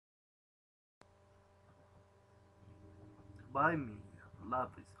by me.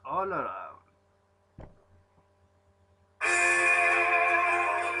 Love is all around.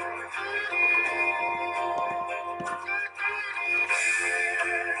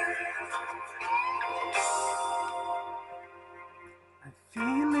 I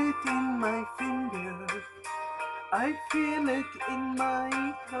feel it in my fingers. I feel it in my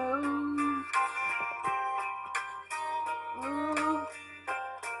toes. Oh,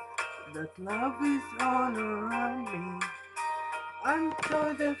 that love is all around me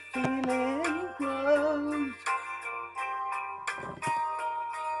until the feeling grows.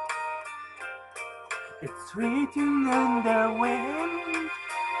 It's written in the wind.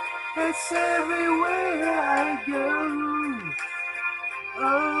 It's everywhere I go.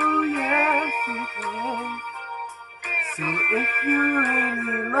 Oh yes, it is. So if you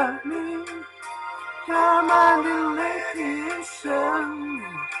really love me, come on and let it show.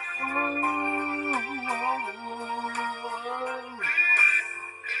 Oh,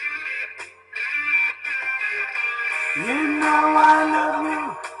 you know I love you,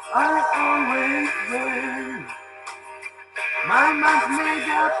 I always will. My mind's made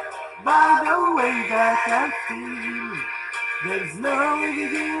up by the way that I feel. There's no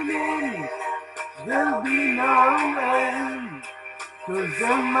beginning, there'll be no end. 'Cause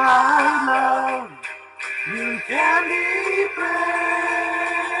of my love, you can be praised.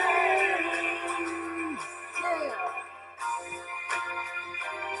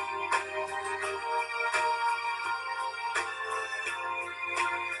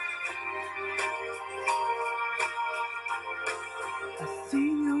 I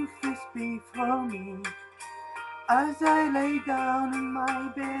see your face before me as I lay down in my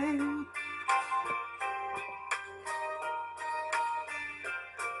bed.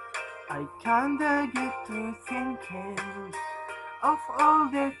 I kinda get to thinking of all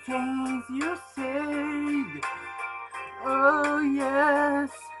the things you said. Oh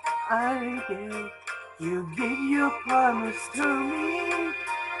yes, I did. You give your promise to me,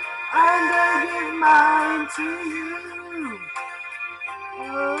 and I give mine to you.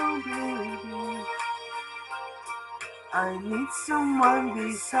 Oh baby, I need someone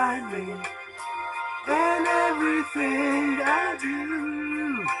beside me in everything I do.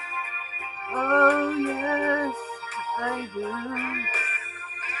 Oh yes, I do.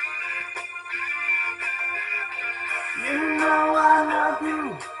 You know I love you,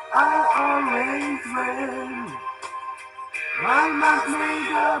 I always will. My mind's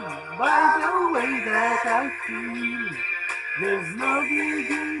made up by the way that I feel. There's no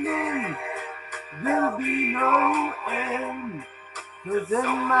beginning, there'll be no end. 'Cause in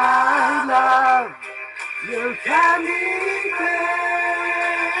my love, you can be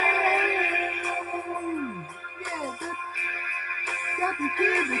found. Yeah, got to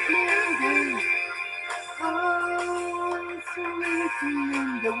feel the feeling. Oh, it's written in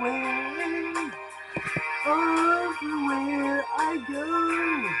the wind. Everywhere I go.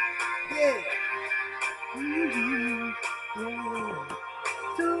 Yeah. Yeah.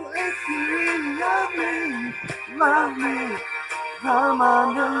 So if you really love me, come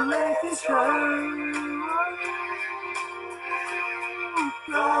on and let it show.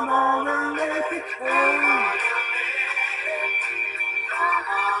 Come on and let it show.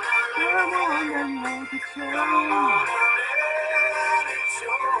 Come on and let it show.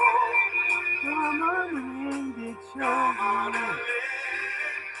 Come on and let it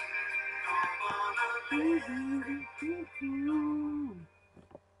show.